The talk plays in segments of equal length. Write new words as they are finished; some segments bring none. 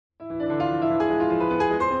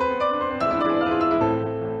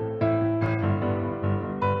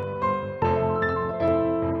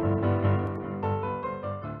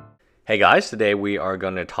Hey guys, today we are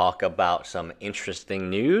going to talk about some interesting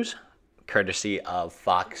news, courtesy of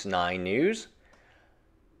Fox 9 News.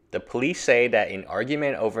 The police say that an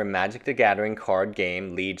argument over Magic the Gathering card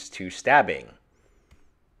game leads to stabbing.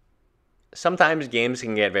 Sometimes games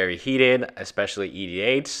can get very heated, especially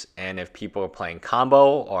EDHs, and if people are playing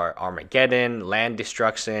combo or Armageddon, land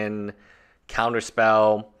destruction,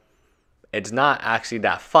 counterspell, it's not actually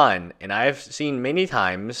that fun. And I've seen many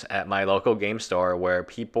times at my local game store where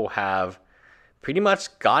people have pretty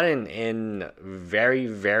much gotten in very,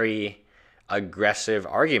 very aggressive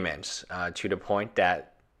arguments to the point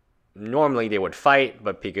that normally they would fight,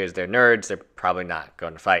 but because they're nerds, they're probably not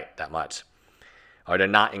going to fight that much. Or they're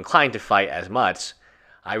not inclined to fight as much.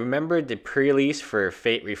 I remember the pre-release for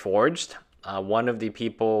Fate Reforged. One of the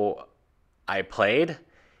people I played,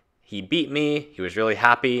 he beat me. He was really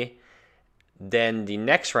happy. Then the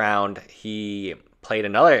next round, he played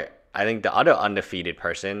another, I think the other undefeated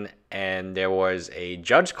person, and there was a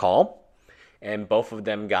judge call, and both of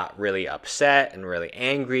them got really upset and really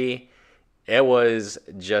angry. It was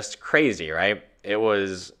just crazy, right? It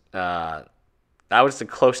was, that was the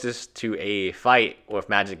closest to a fight with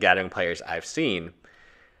Magic the Gathering players I've seen.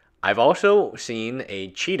 I've also seen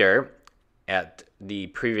a cheater at the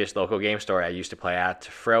previous local game store I used to play at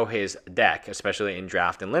throw his deck, especially in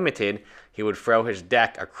Draft and Limited. He would throw his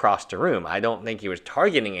deck across the room. I don't think he was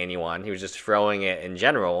targeting anyone. He was just throwing it in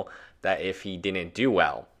general that if he didn't do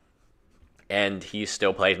well. And he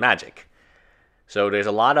still plays Magic. So there's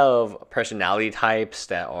a lot of personality types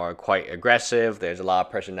that are quite aggressive. There's a lot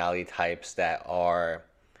of personality types that are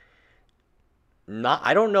not,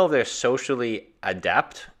 I don't know if they're socially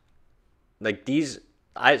adept. Like these,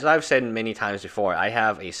 as I've said many times before, I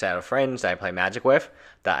have a set of friends that I play Magic with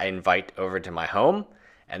that I invite over to my home.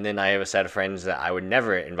 And then I have a set of friends that I would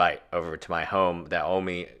never invite over to my home that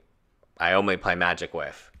I only play Magic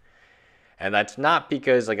with. And that's not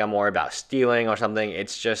because like I'm worried about stealing or something.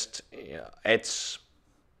 It's just, it's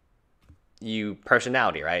you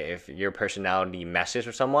personality, right? If your personality messes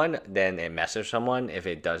with someone, then it messes with someone. If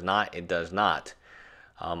it does not, it does not.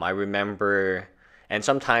 I remember, and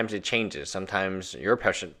sometimes it changes. Sometimes your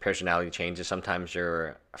personality changes. Sometimes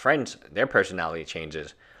your friends, their personality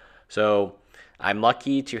changes. So I'm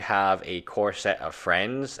lucky to have a core set of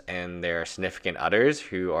friends and their significant others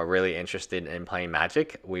who are really interested in playing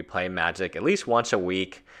Magic. We play Magic at least once a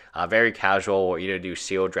week, very casual. We'll either do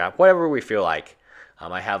sealed draft, whatever we feel like.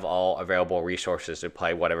 I have all available resources to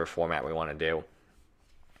play whatever format we want to do.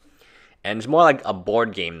 And it's more like a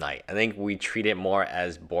board game night. I think we treat it more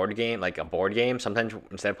as board game, like a board game. Sometimes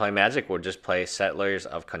instead of playing Magic, we'll just play Settlers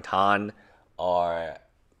of Catan, or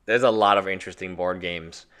there's a lot of interesting board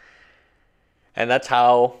games. And that's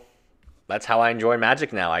how I enjoy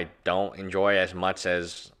Magic now. I don't enjoy as much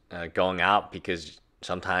as going out because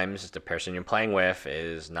sometimes the person you're playing with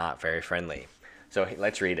is not very friendly. So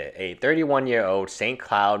let's read it. A 31-year-old St.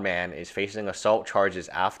 Cloud man is facing assault charges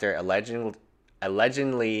after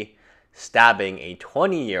allegedly stabbing a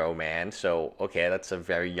 20-year-old man. So, okay, that's a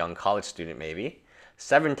very young college student maybe.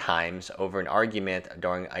 7 times over an argument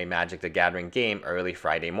during a Magic the Gathering game early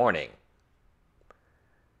Friday morning.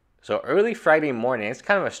 So early Friday morning, it's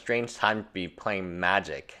kind of a strange time to be playing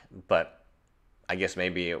Magic, but I guess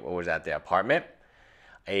maybe it was at the apartment.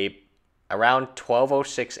 Around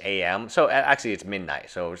 12:06 a.m., so actually it's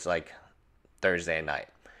midnight, so it's like Thursday night.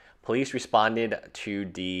 Police responded to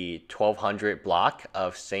the 1200 block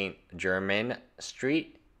of St. Germain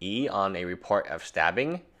Street E on a report of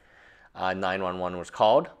stabbing. 911 was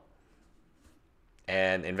called.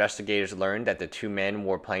 And investigators learned that the 2 men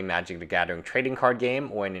were playing Magic the Gathering trading card game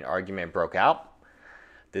when an argument broke out.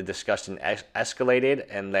 The discussion escalated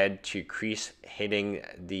and led to Kreese hitting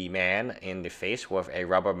the man in the face with a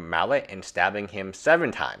rubber mallet and stabbing him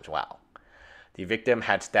 7 times. Wow. The victim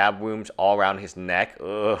had stab wounds all around his neck,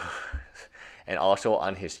 and also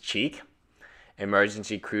on his cheek.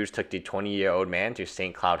 Emergency crews took the 20-year-old man to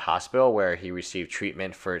St. Cloud Hospital where he received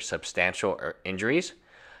treatment for substantial injuries.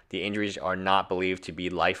 The injuries are not believed to be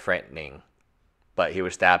life-threatening, but he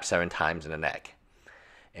was stabbed 7 times in the neck.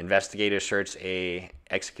 Investigators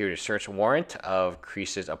executed a search warrant of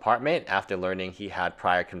Kreese's apartment after learning he had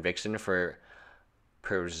prior conviction for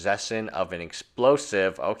possession of an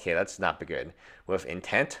explosive, okay, that's not good, with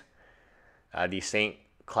intent. The St.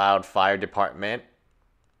 Cloud Fire Department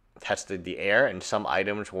tested the air, and some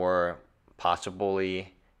items were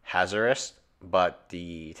possibly hazardous, but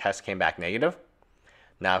the test came back negative.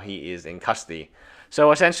 Now he is in custody.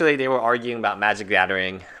 So essentially, they were arguing about Magic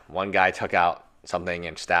Gathering. One guy took out something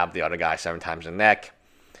and stabbed the other guy 7 times in the neck.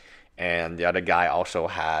 And the other guy also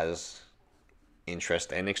has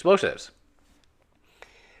interest in explosives.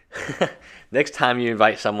 Next time you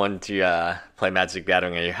invite someone to play Magic the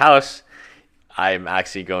Gathering at your house, I'm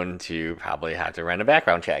actually going to probably have to run a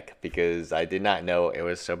background check because I did not know it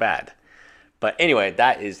was so bad. But anyway,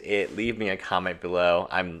 that is it. Leave me a comment below.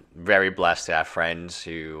 I'm very blessed to have friends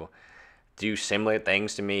who do similar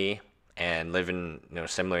things to me and live in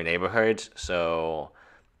similar neighborhoods. So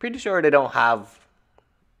pretty sure they don't have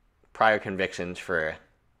prior convictions for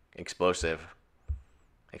explosives.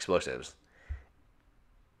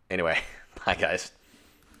 Anyway, bye guys.